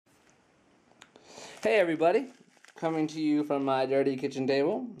Hey everybody, coming to you from my dirty kitchen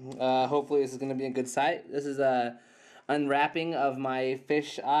table. Hopefully this is going to be a good sight. This is a unwrapping of my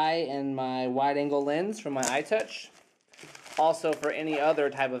fish eye and my wide angle lens from my iTouch. Also for any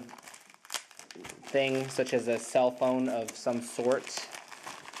other type of thing such as a cell phone of some sort.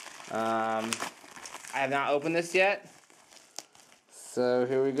 I have not opened this yet. So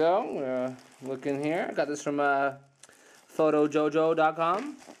here we go. We're looking here. I got this from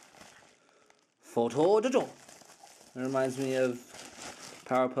photojojo.com. Photo Jojo. It reminds me of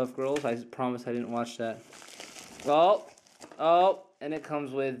Powerpuff Girls. I promise I didn't watch that. Oh, and it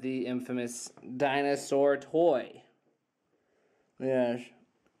comes with the infamous dinosaur toy. Yes.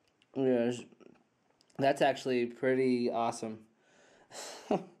 That's actually pretty awesome.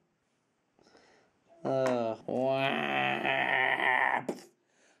 So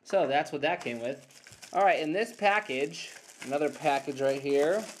that's what that came with. Alright, in this package, another package right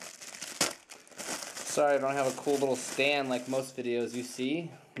here. Sorry I don't have a cool little stand like most videos you see.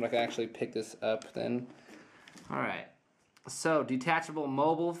 But I can actually pick this up then. Alright. So, detachable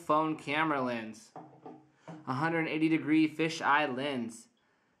mobile phone camera lens. 180-degree fisheye lens.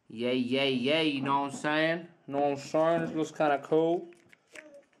 Yay, you know what I'm saying? It looks kind of cool.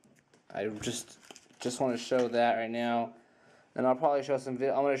 I just want to show that right now. And I'll probably show some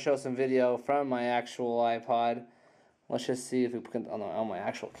video. I'm going to show some video from my actual iPod. Let's just see if we put it on my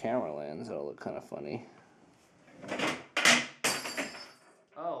actual camera lens. It'll look kind of funny.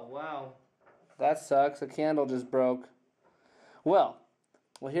 Oh, wow. That sucks. The candle just broke. Well,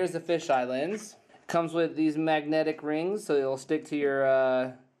 here's the fisheye lens. It comes with these magnetic rings, so it'll stick to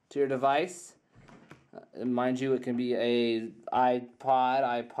your device. Mind you, it can be a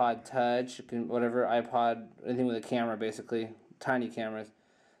iPod Touch, it can, whatever, iPod, anything with a camera, basically. Tiny cameras.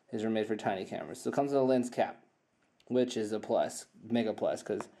 These are made for tiny cameras. So it comes with a lens cap, which is a plus, mega plus,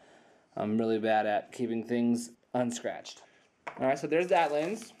 because I'm really bad at keeping things unscratched. Alright, so there's that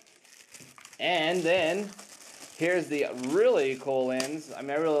lens. And then, here's the really cool lens. I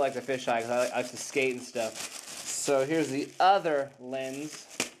mean, I really like the fisheye because I like to skate and stuff. So here's the other lens.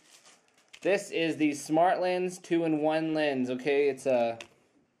 This is the Smart Lens 2-in-1 lens, okay? It's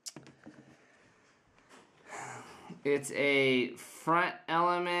a front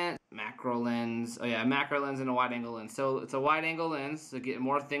element, macro lens. Oh yeah, a macro lens and a wide angle lens. So it's a wide angle lens to get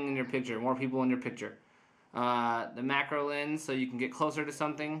more thing in your picture, more people in your picture. The macro lens, so you can get closer to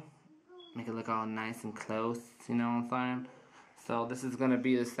something, make it look all nice and close, you know what I'm saying? So this is going to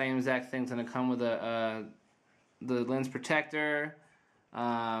be the same exact thing. It's going to come with the lens protector,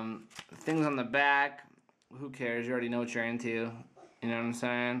 things on the back. Who cares? You already know what you're into. You know what I'm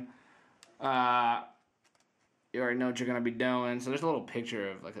saying? You already know what you're going to be doing. So there's a little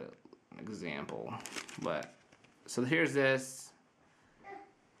picture of like an example. So here's this.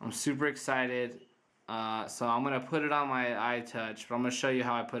 I'm super excited. So I'm going to put it on my iTouch, but I'm going to show you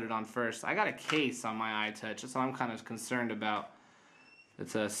how I put it on first. I got a case on my iTouch. That's what I'm kind of concerned about.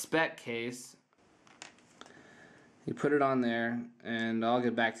 It's a spec case. You put it on there, and I'll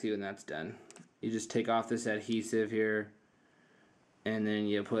get back to you when that's done. You just take off this adhesive here, and then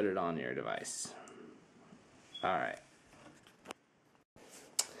you put it on your device. Alright.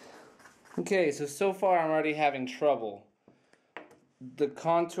 Okay, so far I'm already having trouble. The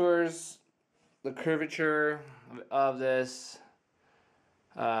contours, the curvature of this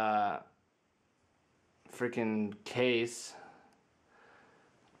freaking case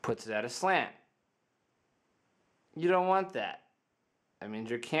puts it at a slant. You don't want that. That means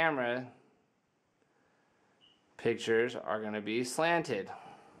your camera pictures are going to be slanted.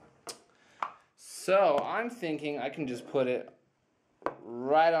 So I'm thinking I can just put it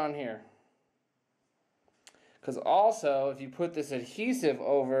right on here. Because also, if you put this adhesive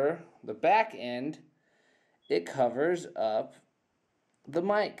over the back end, it covers up the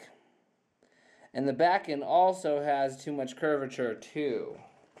mic. And the back end also has too much curvature too.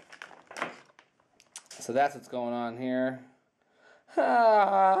 So that's what's going on here. So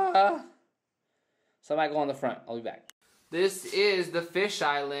I might go on the front. I'll be back. This is the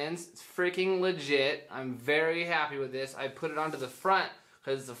fisheye lens. It's freaking legit. I'm very happy with this. I put it onto the front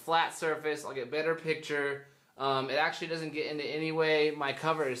because it's a flat surface. I'll get better picture. It actually doesn't get into any way. My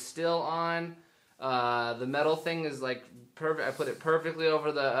cover is still on. The metal thing is like perfect. I put it perfectly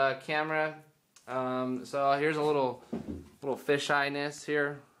over the camera. So here's a little fisheye-ness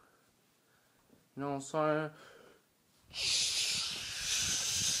here. You know what I'm saying?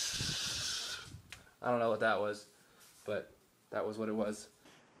 I don't know what that was, but that was what it was.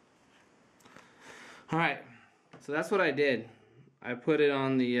 Alright, so that's what I did. I put it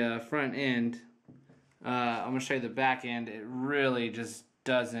on the front end. I'm going to show you the back end. It really just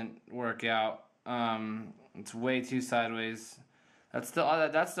doesn't work out. It's way too sideways. That's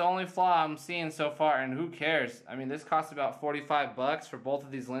the only flaw I'm seeing so far, and who cares? I mean, this costs about $45 for both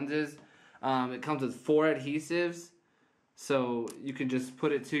of these lenses. It comes with 4 adhesives, so you can just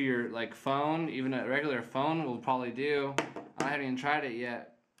put it to your like phone. Even a regular phone will probably do. I haven't even tried it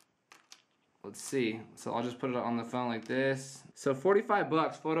yet. Let's see. So I'll just put it on the phone like this. So $45,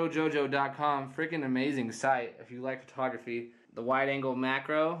 photojojo.com, freaking amazing site if you like photography. The wide angle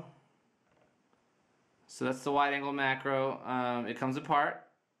macro. So that's the wide angle macro. It comes apart.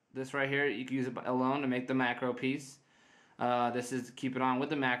 This right here, you can use it alone to make the macro piece. This is to keep it on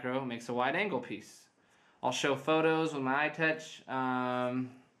with the macro, makes a wide angle piece. I'll show photos with my iTouch.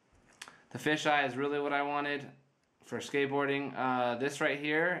 The fisheye is really what I wanted for skateboarding. This right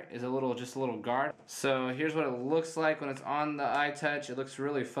here is just a little guard. So here's what it looks like when it's on the iTouch. It looks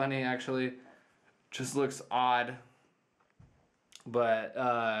really funny actually. Just looks odd. But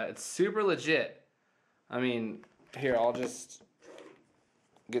it's super legit. I mean, here, I'll just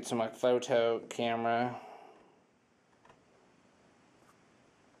get to my photo camera.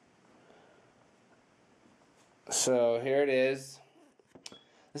 So here it is.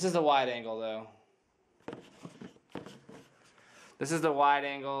 This is the wide angle though. This is the wide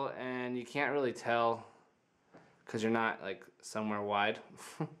angle, and you can't really tell because you're not like somewhere wide.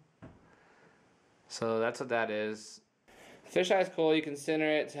 So that's what that is. Fisheye is cool. You can center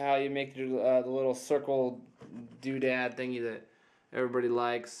it to how you make your, the little circle doodad thingy that everybody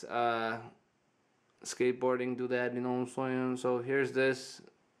likes. Skateboarding doodad, you know what I'm saying? So here's this.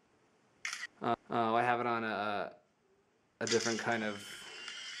 I have it on a different kind of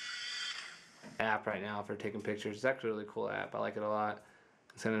app right now for taking pictures. It's actually a really cool app. I like it a lot.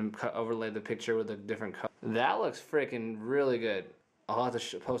 It's going to overlay the picture with a different color. That looks freaking really good. I'll have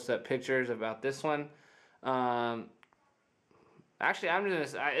to post up pictures about this one. Actually,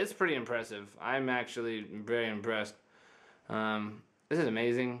 it's pretty impressive. I'm actually very impressed. This is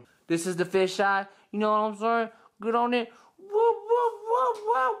amazing. This is the fisheye. You know what I'm saying? Good on it. Woo, woo, woo,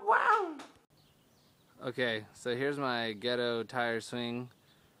 woo, wow. Okay, so here's my ghetto tire swing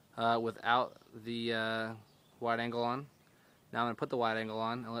without the wide angle on. Now I'm going to put the wide angle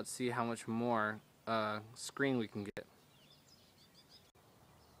on, and let's see how much more screen we can get.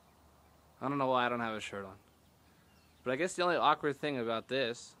 I don't know why I don't have a shirt on. But I guess the only awkward thing about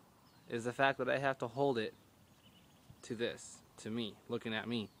this is the fact that I have to hold it to this, to me, looking at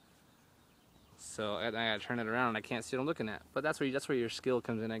me. So I gotta turn it around and I can't see what I'm looking at. But that's where your skill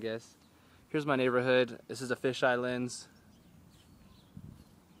comes in, I guess. Here's my neighborhood. This is a fisheye lens.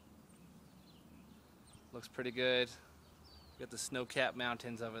 Looks pretty good. You got the snow-capped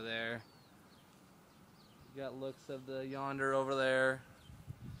mountains over there. You got looks of the yonder over there.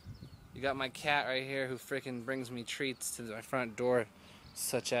 You got my cat right here who freaking brings me treats to my front door,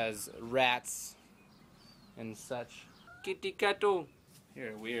 such as rats and such. Kitty Kato.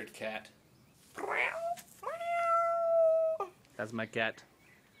 You're a weird cat. That's my cat.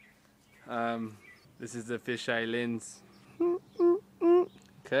 This is the fisheye lens.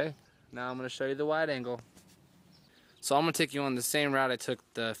 Okay, now I'm going to show you the wide angle. So I'm going to take you on the same route I took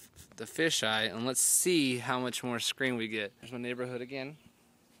the fisheye, and let's see how much more screen we get. There's my neighborhood again.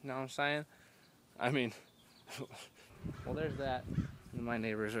 You know what I'm saying? I mean, well, there's that. And my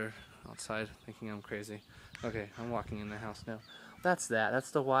neighbors are outside thinking I'm crazy. Okay, I'm walking in the house now. That's that. That's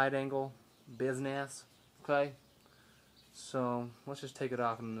the wide angle business. Okay? So, let's just take it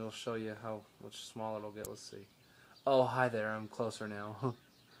off and it'll show you how much smaller it'll get. Let's see. Oh, hi there. I'm closer now.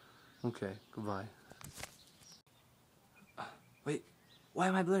 Okay, goodbye. Wait, why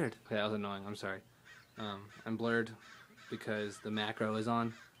am I blurred? Okay, that was annoying. I'm sorry. I'm blurred because the macro is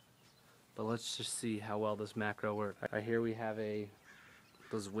on. But let's just see how well this macro works. Right here we have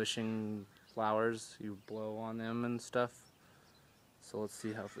those wishing flowers. You blow on them and stuff. So let's see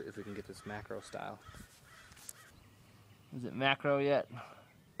if we can get this macro style. Is it macro yet?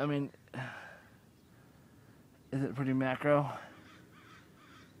 I mean, is it pretty macro?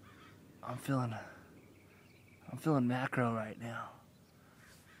 I'm feeling macro right now.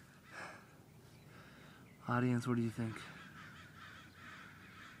 Audience, what do you think?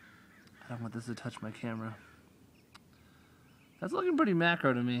 I don't want this to touch my camera. That's looking pretty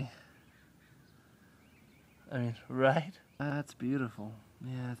macro to me. I mean, right? That's beautiful.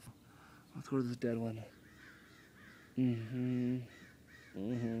 Yeah, let's go to this dead one.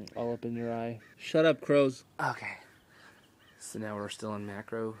 All up in your eye. Shut up, crows. Okay. So now we're still in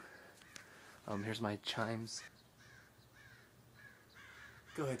macro. Here's my chimes.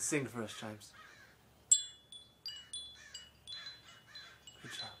 Go ahead, sing for us, chimes.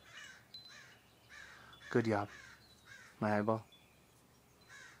 Good job. Good job. My eyeball.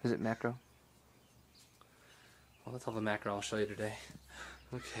 Is it macro? Well, that's all the macro I'll show you today.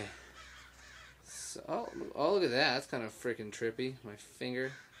 Okay. So, oh, look at that. That's kind of freaking trippy. My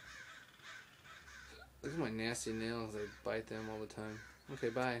finger. Look at my nasty nails. I bite them all the time. Okay,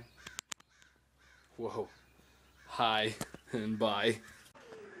 bye. Whoa. Hi and bye.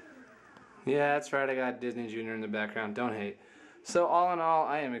 Yeah, that's right. I got Disney Junior in the background. Don't hate. So all in all,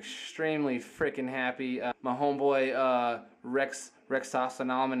 I am extremely freaking happy. My homeboy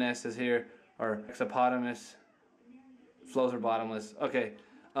Rexosanominus is here, or Rexopotamus. Flows are bottomless. Okay,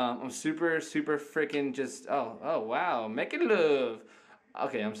 I'm super freaking just. Oh wow, making love.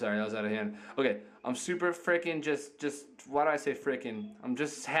 Okay, I'm sorry, that was out of hand. Okay, I'm super freaking just. Why do I say freaking? I'm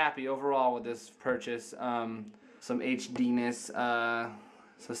just happy overall with this purchase. Some HDness.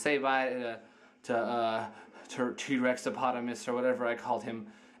 So say bye to Rexopotamus or whatever I called him,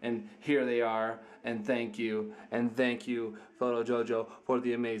 and here they are, and thank you Photo Jojo for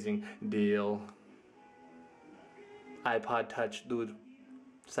the amazing deal. iPod Touch dude,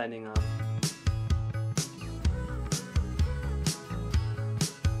 signing off.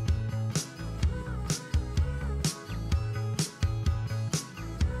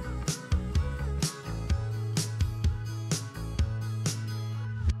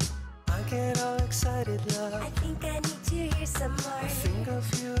 Get all excited, love. I think I need to hear some more. I think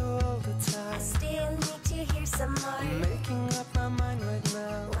of you all the time. I still need to hear some more.